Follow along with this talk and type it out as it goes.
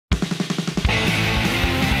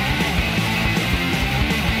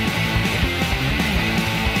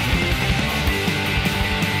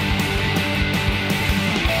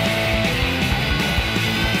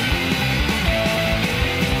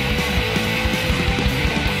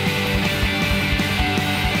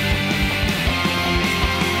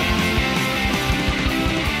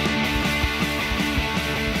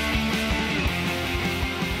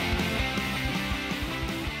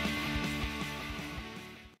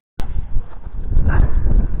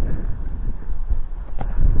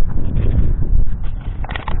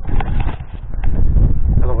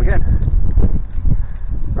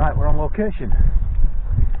location.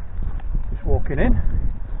 Just walking in.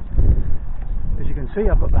 As you can see,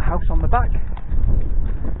 I've got the house on the back.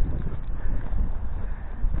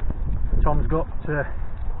 Tom's got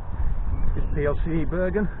his PLC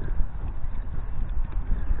Bergen,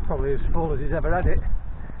 probably as full as he's ever had it,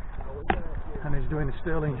 and he's doing a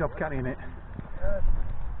sterling job carrying it.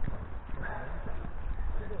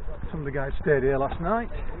 Some of the guys stayed here last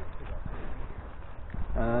night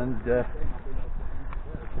and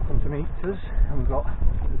come to meet us, and we've got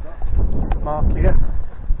Mark here,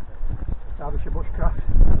 Derbyshire Bushcraft,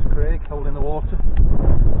 that's Craig holding the water,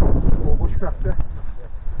 more bushcrafter.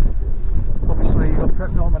 Obviously you've got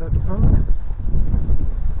Prep Nomad at the front,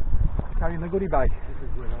 carrying the goodie bag.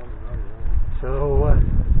 So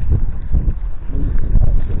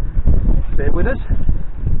stay with us,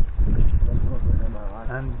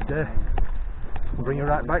 and we'll bring you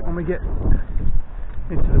right back when we get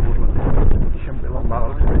into the woodland. Shouldn't be long by the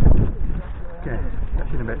looks of it. Okay, catch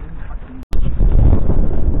you in a bit.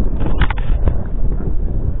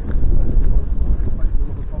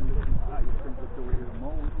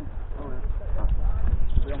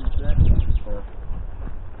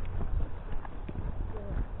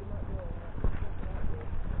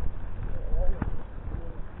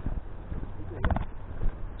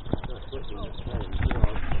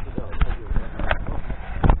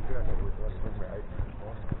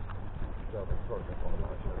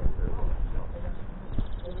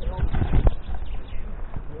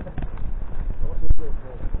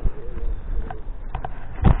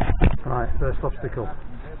 Right, first obstacle.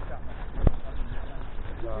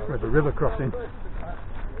 We have a river crossing.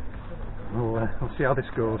 We'll see how this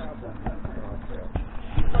goes.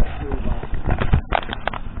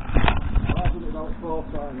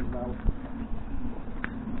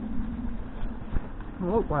 Oh,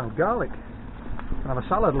 look, wild garlic. I'll have a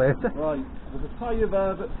salad later. Right, there's a tyre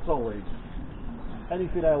there that's solid.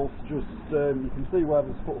 Anything else, just you can see where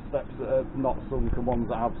there's footsteps that have not sunk and ones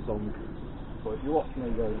that have sunk. So if you watch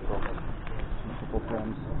me go across a couple of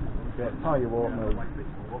times, the tyre won't move.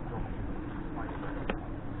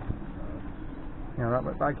 You alright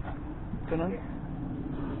with bag? Dunno.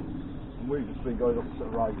 And we've just been going up to the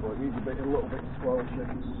right, but he's a little bit squelchy.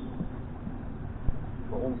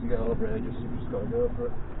 But once you get over here, you've just got to go for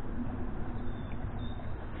it.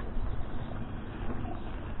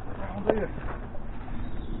 Oh dear.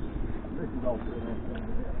 This is all pretty nice.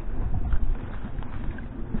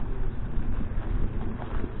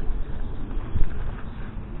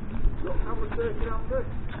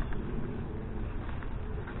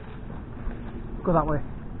 Go that way.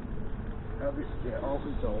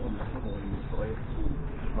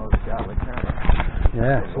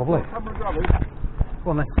 Yeah, it's lovely. Go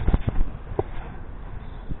on then.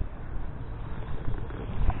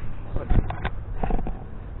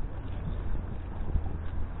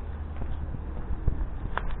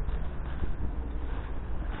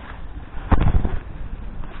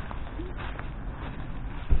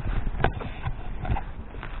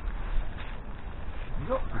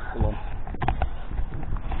 Come on.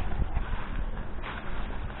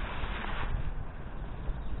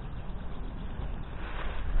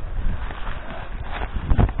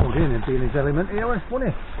 Ian would be in his element here,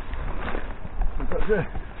 wouldn't he?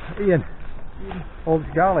 Ian. All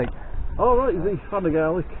this garlic. Oh right, is he fan of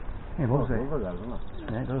garlic? He loves it.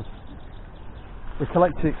 Yeah, he does. We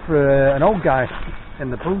collect it for an old guy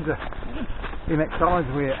in the Boozer. He makes salads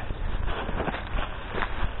with it.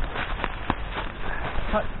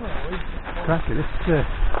 Cracky, this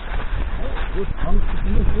good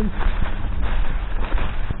contribution.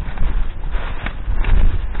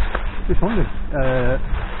 This one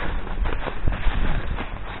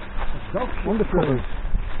wonderful.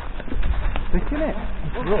 Thick in it.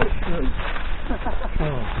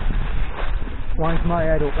 Oh. Winds my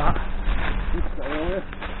head up that.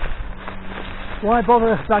 Why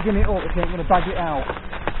bother bagging it up if you ain't going to bag it out?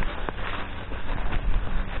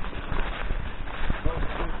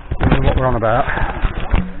 I don't know what we're on about.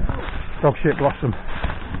 Dog shit blossom.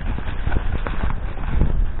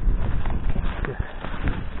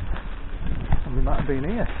 And we might have been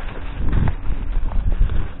here.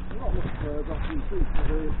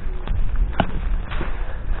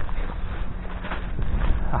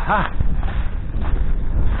 Aha!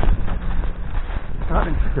 That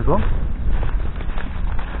didn't take as long.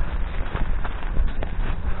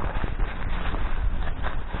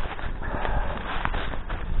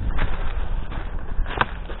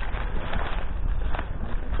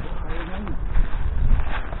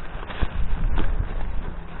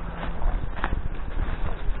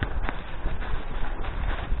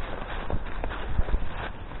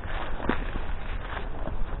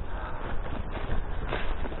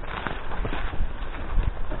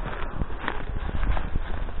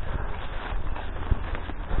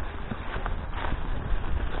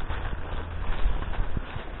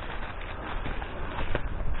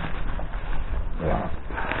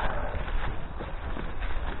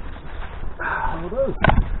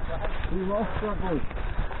 You lost that boy.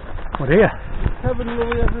 What are you? Kevin,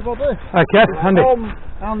 Lily, everybody. Hi Kev, Andy.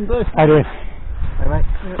 Andy. How you doing? Hey mate.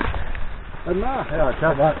 And Mark. Hey, alright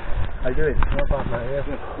Kev. How you doing? Not bad mate, yeah.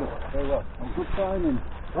 Yes, very well. I'm good timing.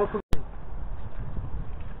 Welcome.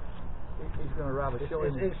 He's going to rather show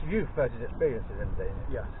him. It's youth versus experiences, isn't it?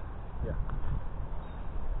 Yes. Yeah.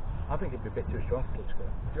 I think it'd be a bit too strong for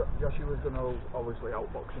Klitschko. Joshua was going to obviously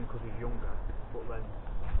outbox him because he's younger, but then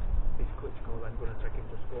is Klitschko then going to take him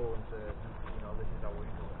to school and say, this is how we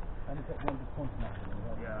do it. And he's got one of the points now.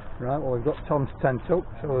 Yeah. Right, well we've got Tom's tent up,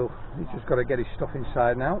 so he's just got to get his stuff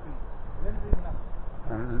inside now.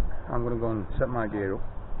 And I'm going to go and set my gear up.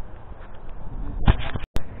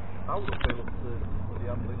 I would have feel up to the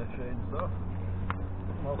handling of chains though.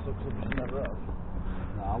 Also because I've just never had.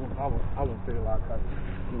 No, I wouldn't feel like that.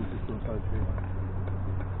 You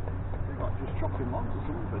got just chopping logs or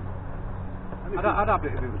something. I'd have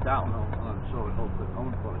it if it was down. I'm sorry, I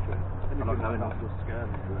wouldn't put a chain. I don't know That just scared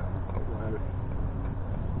me.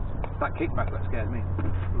 That kickback that scared me.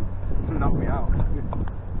 Knocked me out.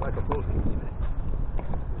 Like a post kick.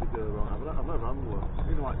 I've never handled one.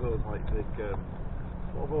 You know, like those like big,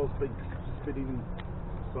 what are those big spinning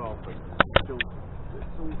sort of things?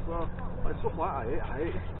 Like stuff like that, I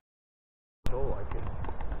hate it. So like it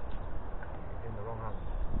in the wrong hands.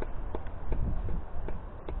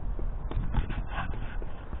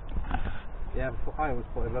 Yeah, I always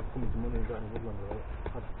thought if I ever come into money and got in a woodland,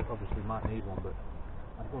 I'd obviously might need one, but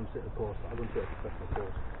I'd go and sit a course. I'd go and sit a professional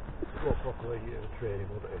course. Go properly, training,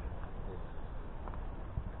 wouldn't it?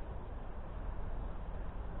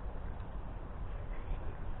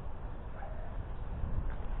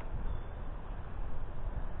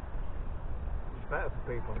 Better for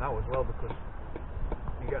people now as well because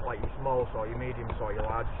you get like your small saw, your medium saw, your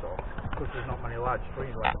large saw. Because there's not many large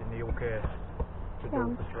trees left in the UK to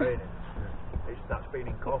do for training. That's been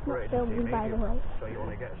incorporated into your medium, so you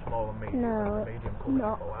only get small and medium. No, and the medium comes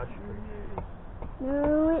for large trees.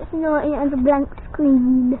 No, it's not. It has a blank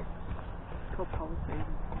screen.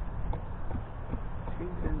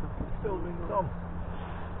 Filming Tom.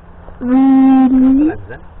 Really? Lens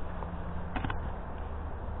then.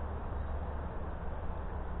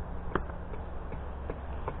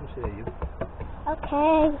 See you.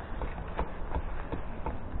 Okay.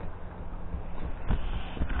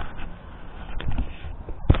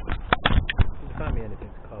 Did you find me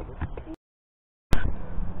anything to call with?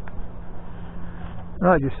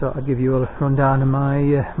 Right, just thought I'd give you a rundown of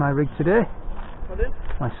my rig today. Pardon?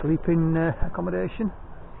 My sleeping accommodation.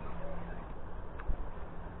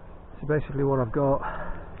 So basically what I've got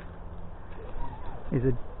is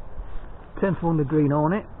a 10-400 green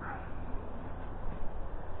on it.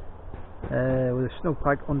 With a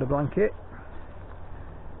Snugpack under blanket.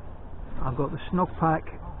 I've got the Snugpack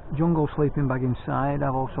jungle sleeping bag inside.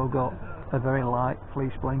 I've also got a very light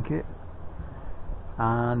fleece blanket,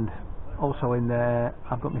 and also in there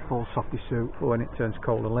I've got my full softy suit for when it turns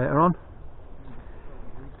colder later on.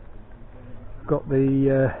 Got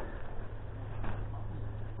the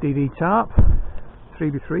DD tarp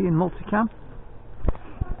 3x3 in multicam.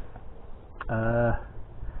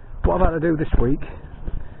 What I've had to do this week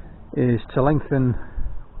is to lengthen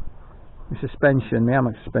the suspension, the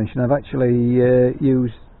hammock suspension. I've actually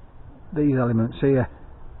used these elements here.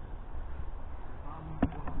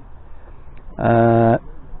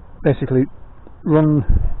 Basically run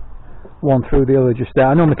one through the other just there.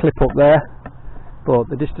 I normally clip up there, but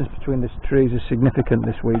the distance between the trees is significant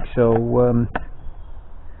this week, so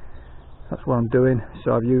that's what I'm doing.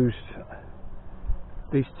 So I've used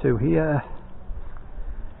these two here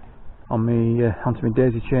on me onto my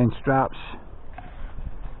daisy chain straps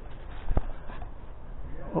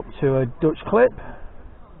up to a Dutch clip.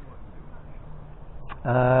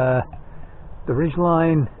 The ridge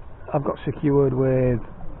line I've got secured with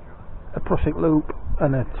a Prusik loop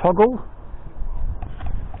and a toggle,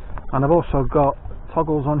 and I've also got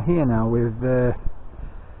toggles on here now with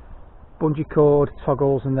bungee cord,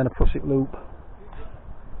 toggles, and then a Prusik loop.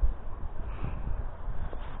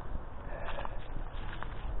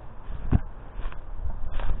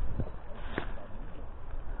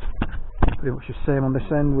 Pretty much the same on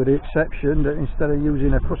this end, with the exception that instead of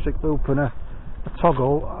using a Prusik loop and a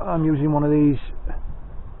toggle, I'm using one of these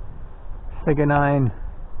figure 9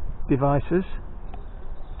 devices.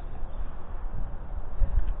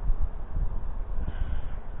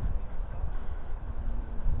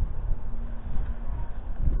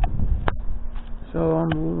 So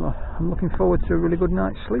I'm looking forward to a really good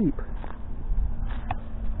night's sleep.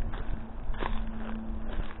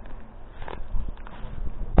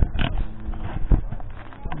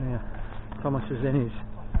 Thomas is in his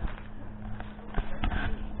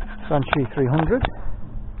Banshee 300.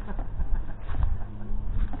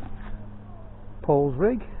 Paul's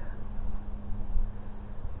rig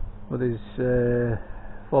with his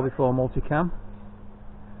 4x4 multicam.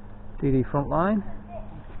 DD frontline.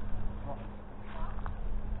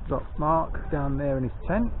 Got Mark down there in his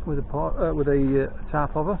tent with a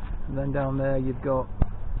tarp over, and then down there you've got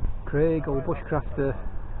Craig, old bushcrafter,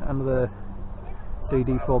 and the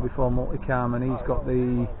DD 4x4 multicam, and he's got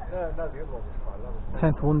the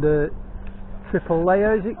 10th Wonder triple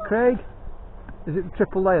layer. Is it, Craig? Is it the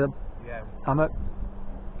triple layer? Yeah. Hammock,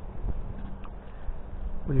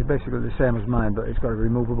 which is basically the same as mine, but it's got a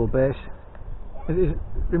removable base. It is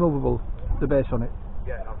removable, the base on it.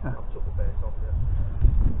 Yeah, I've took the base off, yeah.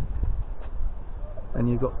 And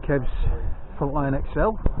you've got Kev's Frontline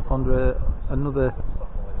XL under another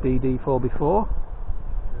DD 4x4,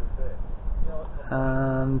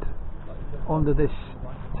 and under this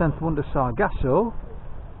 10th Wonder Sargasso.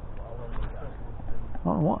 I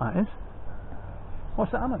don't know what that is.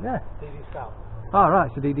 What's that hammock there? DD Scout. Ah, right,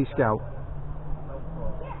 it's a DD Scout.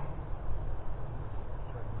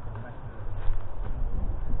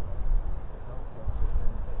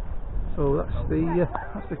 So that's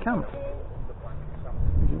the camp.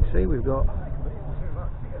 As you can see, we've got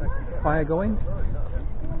fire going.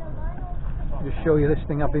 I'll just show you this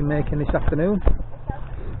thing I've been making this afternoon.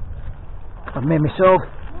 I've made myself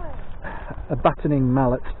a battening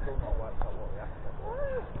mallet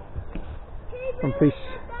from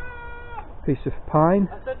piece of pine.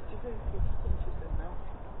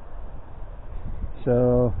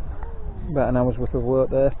 So about an hour's worth of work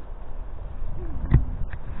there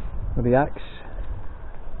with the axe,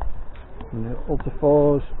 and the Ultra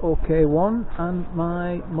 4's OK1 and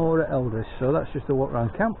my Mora Eldris. So that's just a walk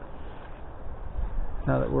around camp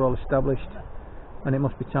now that we're all established, and it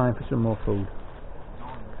must be time for some more food.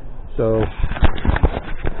 So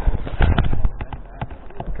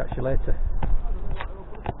I'll catch you later.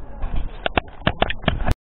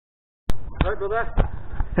 Right, brother.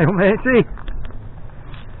 Hey matey,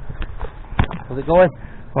 How's it going?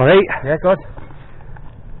 alright? Yeah, good.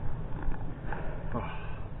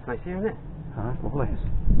 Nice hearing it. Ah, lovely.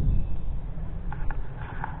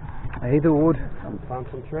 Hey, the wood. Found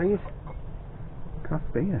some trees.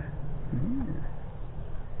 Craft beer. Mm.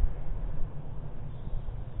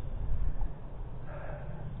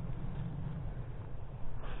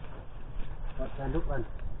 What's turned up then?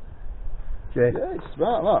 Jay. Yeah, it's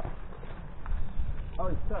smart, that. Oh,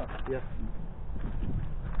 it's tough? Yeah.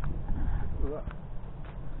 Look at that.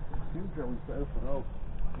 You drill straight up and out.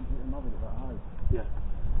 You can have it that high. Yeah.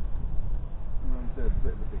 And then a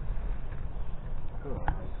bit of a big. Oh,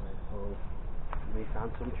 nice. Oh, we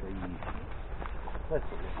found some trees. Let's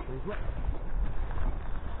put this trees. Look.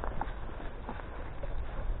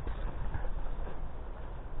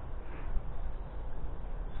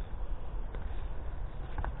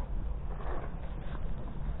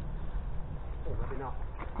 Oh, maybe not.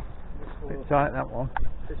 Bit tight, that one.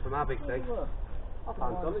 This from our big thing. I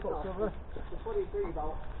found some. It's not silver. What do you think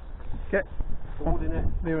about? Okay. Wood in it.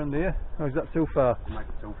 Near and there. Or is that too far? It might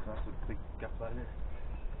be too far. That's a big gap there, isn't it?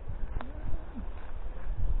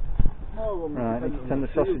 Right, need to tend the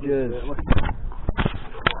sausages.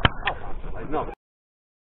 No.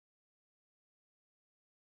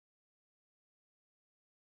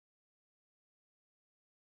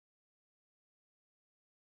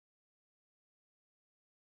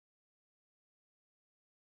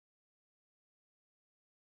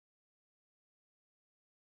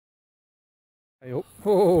 Hey up.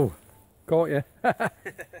 Oh, caught you.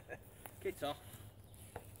 Kids off.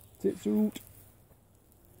 Tits out.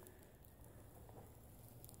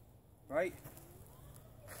 Right.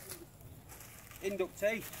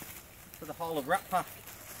 Inductee for the Hall of Rat Pack.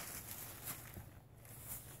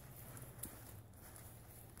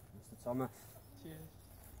 Mr. Thomas. Cheers.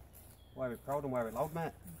 Wear it proud and wear it loud,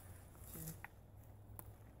 mate. Cheers.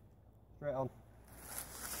 Straight on.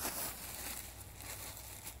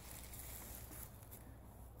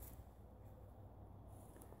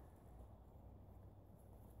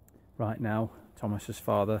 Right now, Thomas's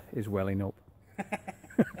father is welling up.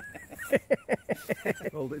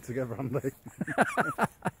 Hold it together, Andy.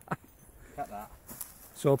 Cut that.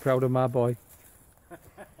 So proud of my boy.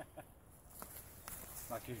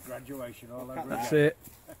 Like his graduation all over. That's it.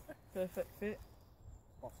 Perfect fit.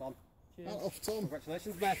 Spot on. Cheers. Off, Tom.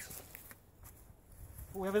 Congratulations, mate.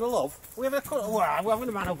 Are we having a love? Are we having a cut? Wow, we're having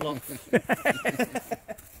a man of love.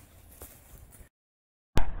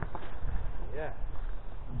 Yeah.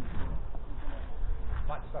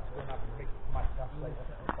 Might just have to go and have a big match later.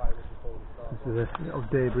 5 hours before we start. This is a little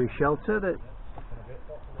debris shelter that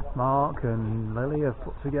Mark and Lily have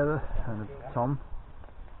put together, and Tom.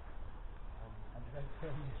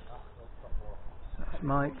 That's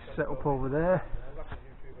Mike set up over there.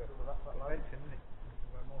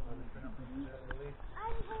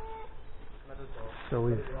 So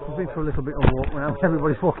we've been for a little bit of a walk round.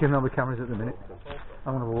 Everybody's walking around with cameras at the minute.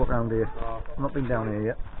 I'm going to walk round here. I've not been down here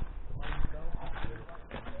yet.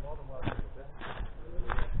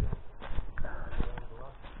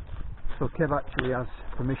 So Kev actually has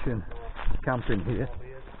permission to camp in here.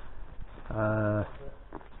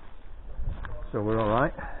 So we're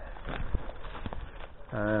alright.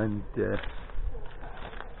 And the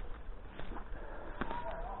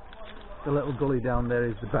little gully down there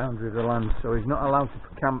is the boundary of the land, so he's not allowed to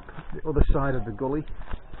camp the other side of the gully.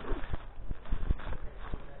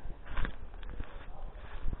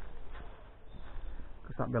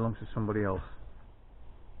 Because that belongs to somebody else.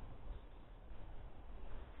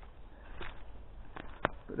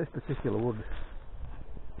 But this particular wood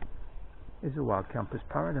is a wild camper's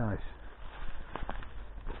paradise.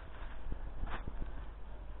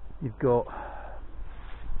 You've got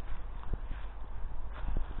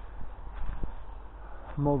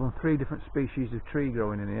more than 3 different species of tree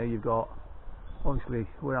growing in here. You've got, obviously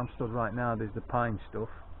where I'm stood right now, there's the pine stuff,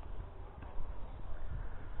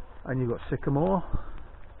 and you've got sycamore,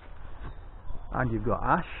 and you've got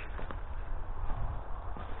ash,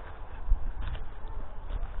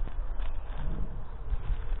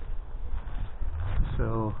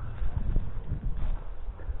 so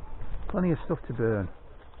plenty of stuff to burn.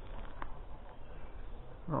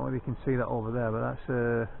 I don't know if you can see that over there, but that's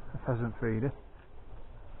a pheasant feeder.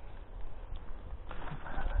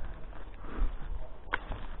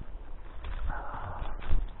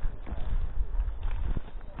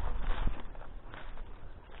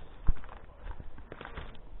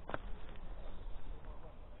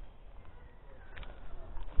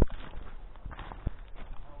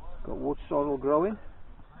 Got wood sorrel growing.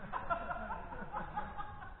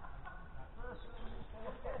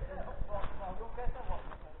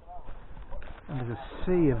 And there's a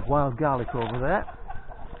sea of wild garlic over there.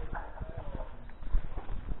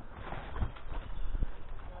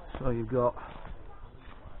 So you've got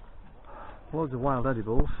loads of wild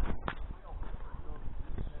edibles.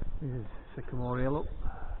 This is sycamore yellow.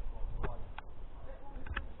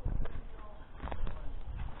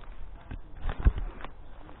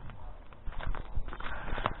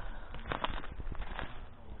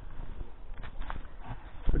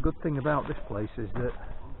 The good thing about this place is that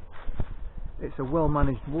it's a well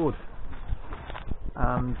managed wood,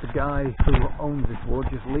 and the guy who owns this wood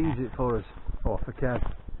just leaves it for us, or for Kev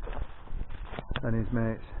and his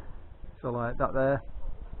mates. So like that there,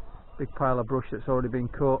 big pile of brush that's already been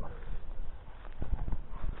cut.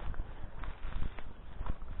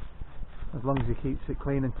 As long as he keeps it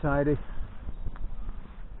clean and tidy,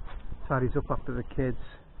 tidies up after the kids.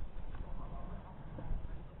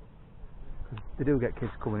 They do get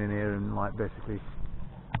kids coming in here and like basically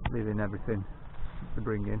leaving everything to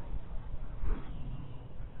bring in.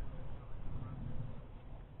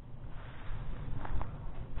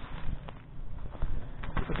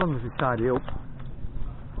 As long as we tidy up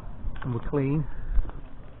and we're clean,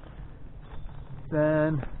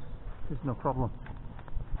 then there's no problem.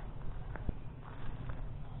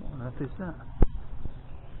 What on earth is that?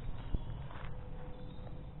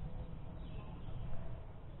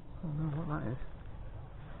 I don't know what that is.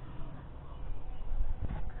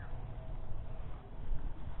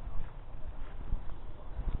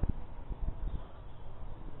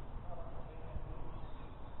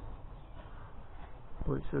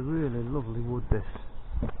 But it's a really lovely wood, this.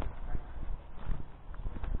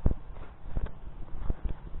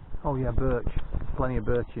 Oh yeah, birch. There's plenty of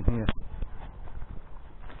birch in here.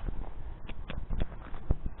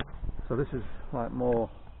 So this is like more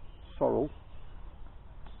sorrel,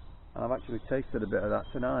 and I've actually tasted a bit of that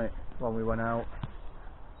tonight when we went out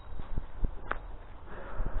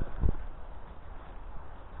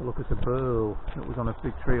to look at a burl that was on a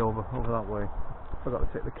big tree over that way. Forgot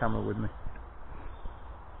to take the camera with me.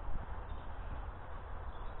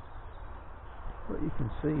 But you can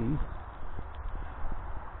see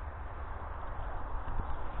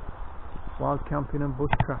wild camping and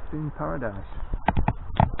bushcrafting paradise.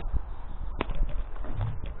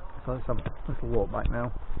 So let's have a little walk back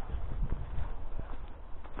now.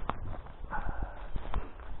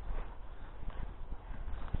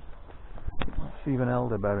 It's even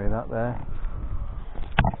elderberry that there.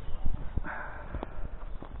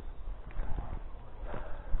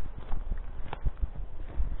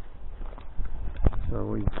 So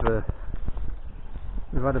we've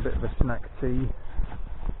had a bit of a snack tea.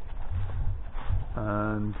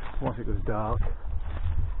 and once it goes dark,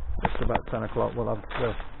 just about 10 o'clock, we'll have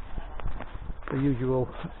the usual.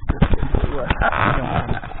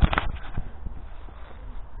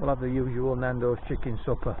 We'll have the usual Nando's chicken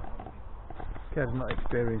supper. Kev's not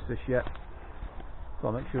experienced this yet, so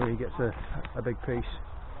I'll make sure he gets a big piece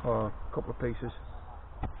or a couple of pieces.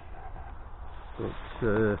 But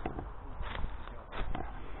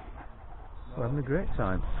we're having a great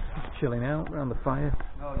time, just chilling out around the fire.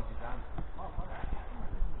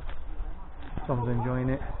 Tom's enjoying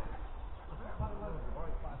it.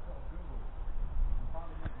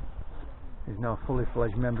 He's now a fully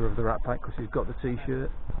fledged member of the Rat Pack because he's got the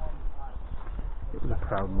t-shirt. It was a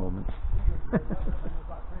proud moment.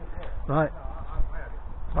 Right,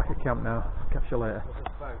 back at camp now. Catch you later.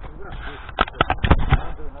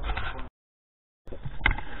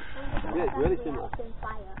 Yeah, it's really similar.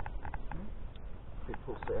 It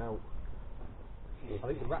puts it out. I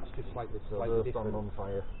think the rat's just slightly different. On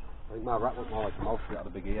fire. I think my rat was more like a mouse, it had a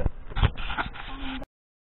big ear.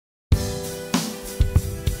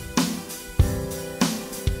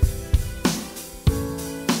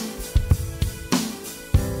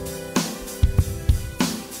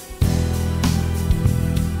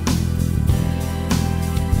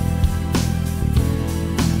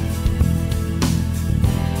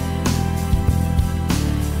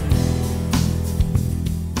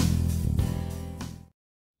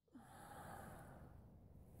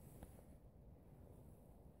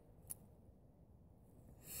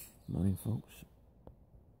 Morning, folks.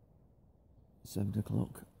 7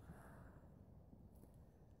 o'clock.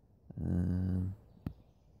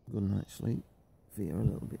 Good night's sleep. Feet are a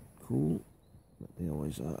little bit cool, but they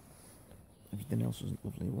always are. Everything else isn't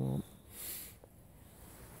lovely warm.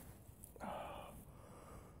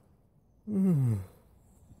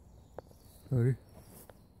 Sorry.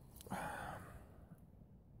 A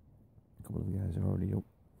couple of guys are already up.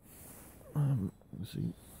 Let's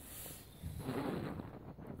see.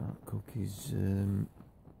 That cook is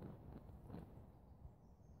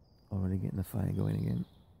already getting the fire going again.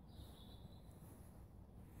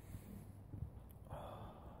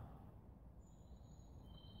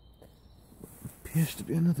 Appears to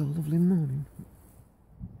be another lovely morning.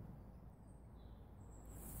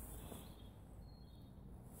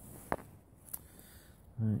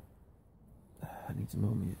 Right, I need to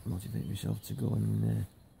motivate myself to go and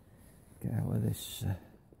get out of this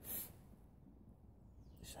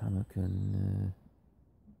hammock and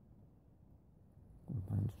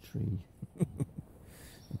find a tree.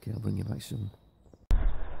 Okay, I'll bring you back soon.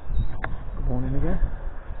 Good morning again.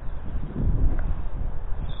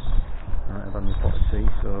 Right, I've had my pot of tea,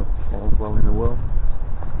 so all's well in the world.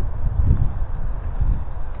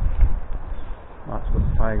 Mark's got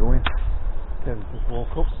the fire going. Kevin's just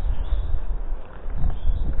woke up.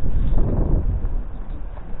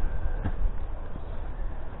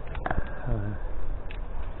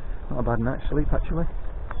 Not a bad night's sleep actually.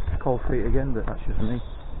 Cold feet again, but that's just me.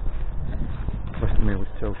 The rest of me was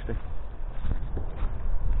toasty.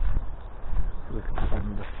 So we can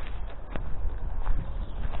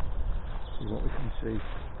see what we can see.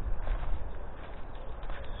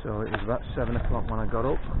 So it was about 7 o'clock when I got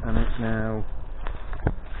up, and it's now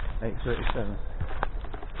 8:37.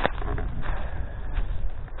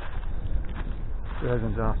 The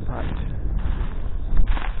organs are packed.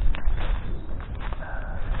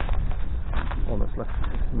 All that's left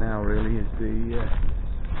now really is the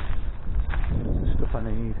stuff I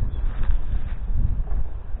need.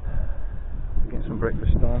 Get some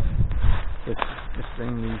breakfast on. This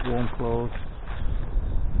thing, these warm clothes.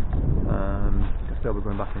 Because they'll be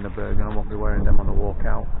going back in the berg and I won't be wearing them on the walk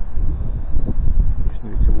out. Just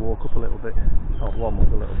need to walk up a little bit, or warm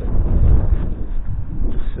up a little bit.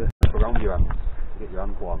 Just, Around your hand, get your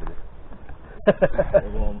hand warm in it.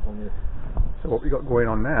 Warm from you. So what we got going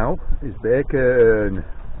on now is bacon.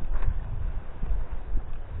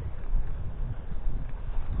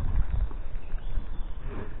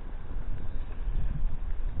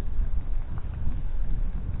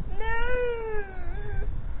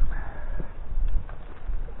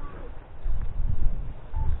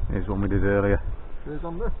 Here's one we did earlier. Who's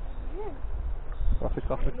on this?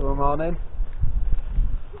 Coffee for the morning.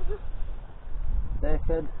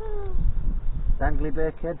 Bacon. Dangly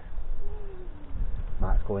bacon.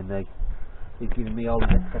 Mark's going there. He's giving me all the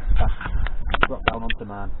excess fat. Drop down onto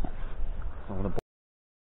mine. I'm gonna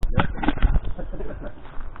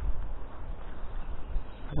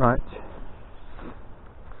Right.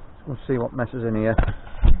 Let's go see what messes in here.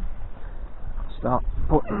 Start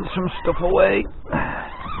putting some stuff away.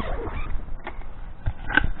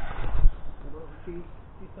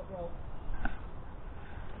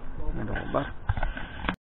 And all that.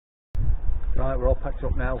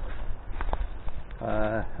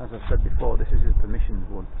 As I said before, this is a permissioned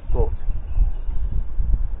one, but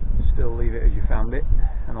still leave it as you found it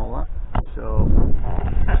and all that. So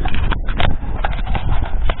that's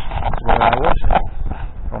where I was.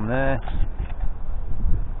 From there,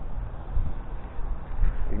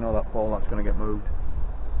 ignore that pole, that's going to get moved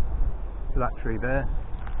to that tree there.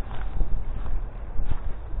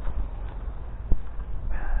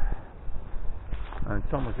 And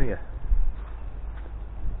Tom was here.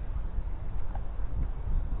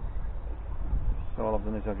 So all I've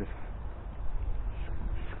done is I've just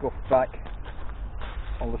scuffed back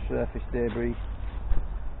all the surface debris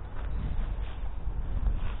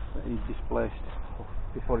that he displaced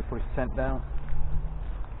before he put his tent down,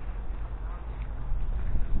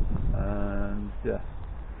 and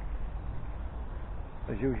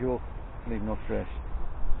as usual, leave no trace.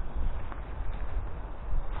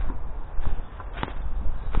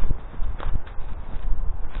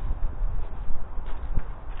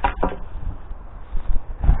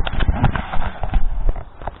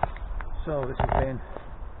 So this has been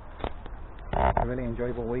a really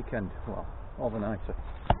enjoyable weekend. Well, overnighter.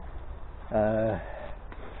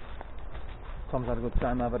 Tom's had a good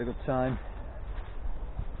time, I've had a good time.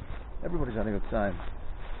 Everybody's had a good time.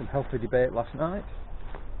 Some healthy debate last night.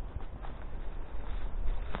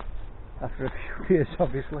 After a few beers,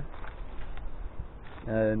 obviously.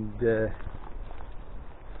 And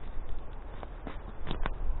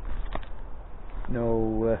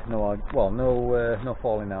no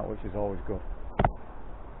falling out, which is always good.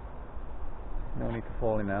 No need for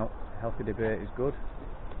falling out. Healthy debate is good.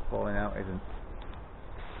 Falling out isn't.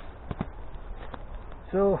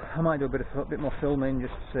 So I might do a bit more filming,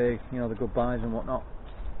 just to say, you know, the goodbyes and whatnot.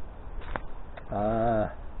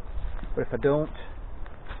 But if I don't,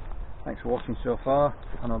 thanks for watching so far.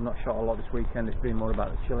 I know I've not shot a lot this weekend. It's been more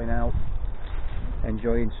about the chilling out,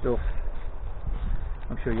 enjoying stuff.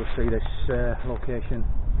 I'm sure you'll see this location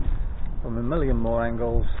from a million more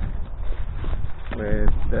angles with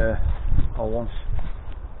our once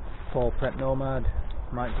Paul Prep Nomad,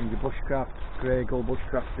 Mike Ginger Bushcraft, Grey Gull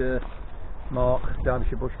Bushcrafter, Mark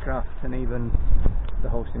Derbyshire Bushcraft, and even the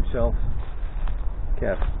host himself,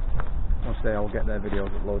 Kev. Once they all get their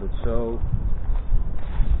videos uploaded, so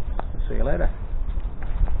I'll see you later.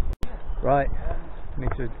 Right, I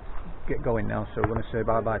need to get going now, so we're going to say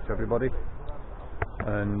bye bye to everybody.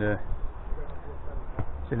 And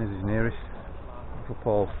Sinners is nearest for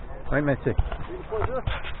Paul. Right, matey? Pleasure.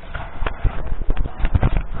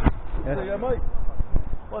 Yes. See you, mate.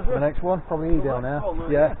 Pleasure. The next one, probably Edale now.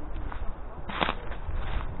 Yeah.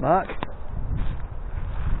 Mark?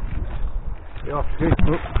 Yeah.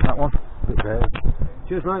 That one.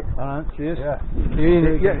 Cheers, mate. Alright, cheers. Yeah.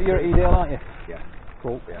 You're at Edale, aren't you? Yeah.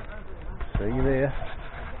 Cool. Yeah. See you there.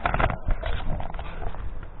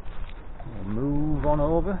 We'll move on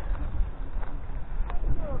over.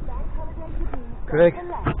 Craig,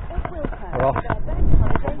 we're off.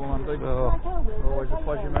 So, Always a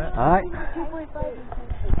pleasure, mate. alright.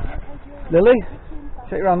 Lily,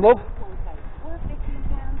 shake your hand, love.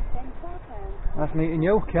 Nice meeting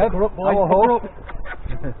you. Kev, Cover up, boy. our Cover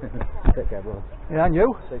host. Take care, bro. Yeah, and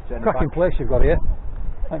you. Cracking place you've got here.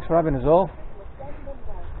 Thanks for having us all.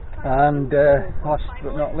 And last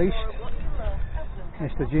but not least,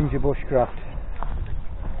 Mr. Ginger Bushcraft.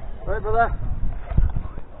 Right, brother.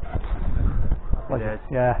 Pleasure.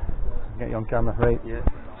 Yeah, get you on camera, right? Yeah.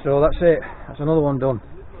 So that's it. That's another one done.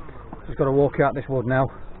 Just got to walk out this wood now.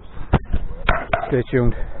 Stay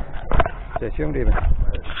tuned. Stay tuned, even.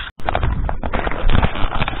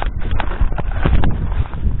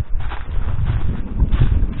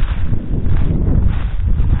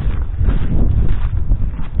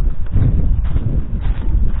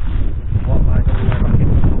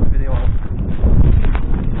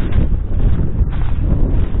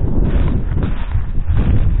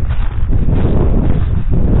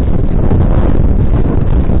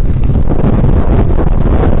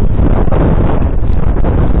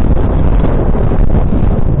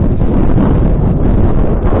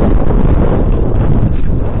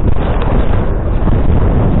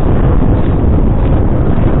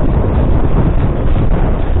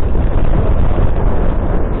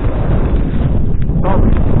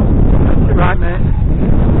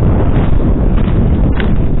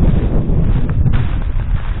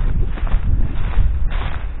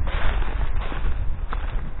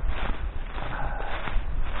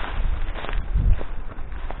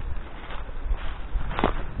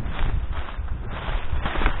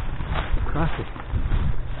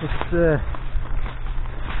 This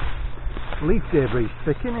leaf debris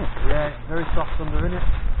thick, isn't it? Yeah, very soft under, innit?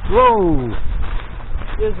 Whoa!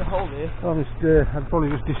 There's a hole here. I've probably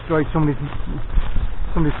just destroyed somebody's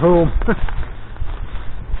Somebody's home.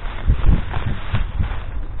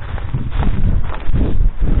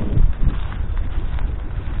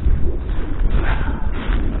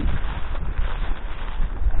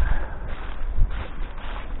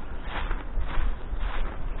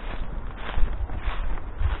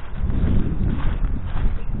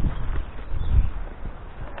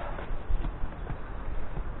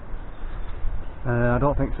 I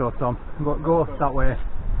don't think so, Tom. Go that way.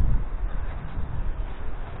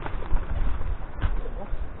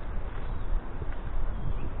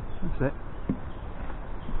 That's it.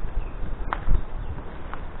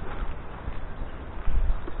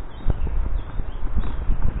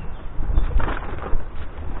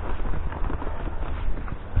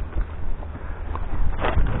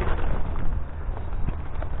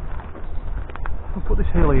 I'll put this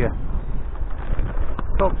hill here.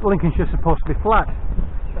 Thought Lincolnshire's supposed to be flat.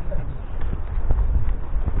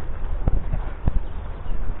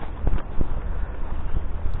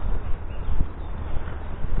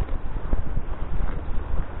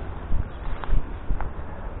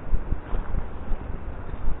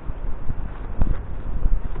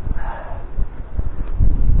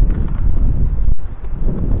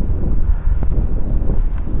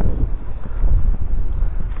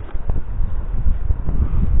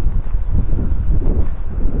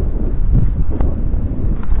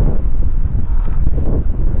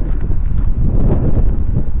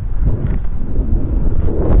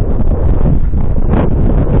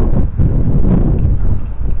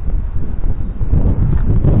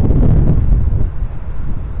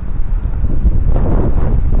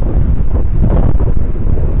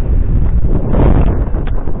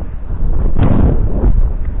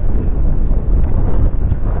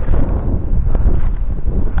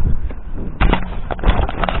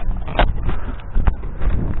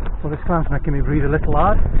 This climb's making me breathe a little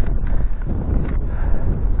hard.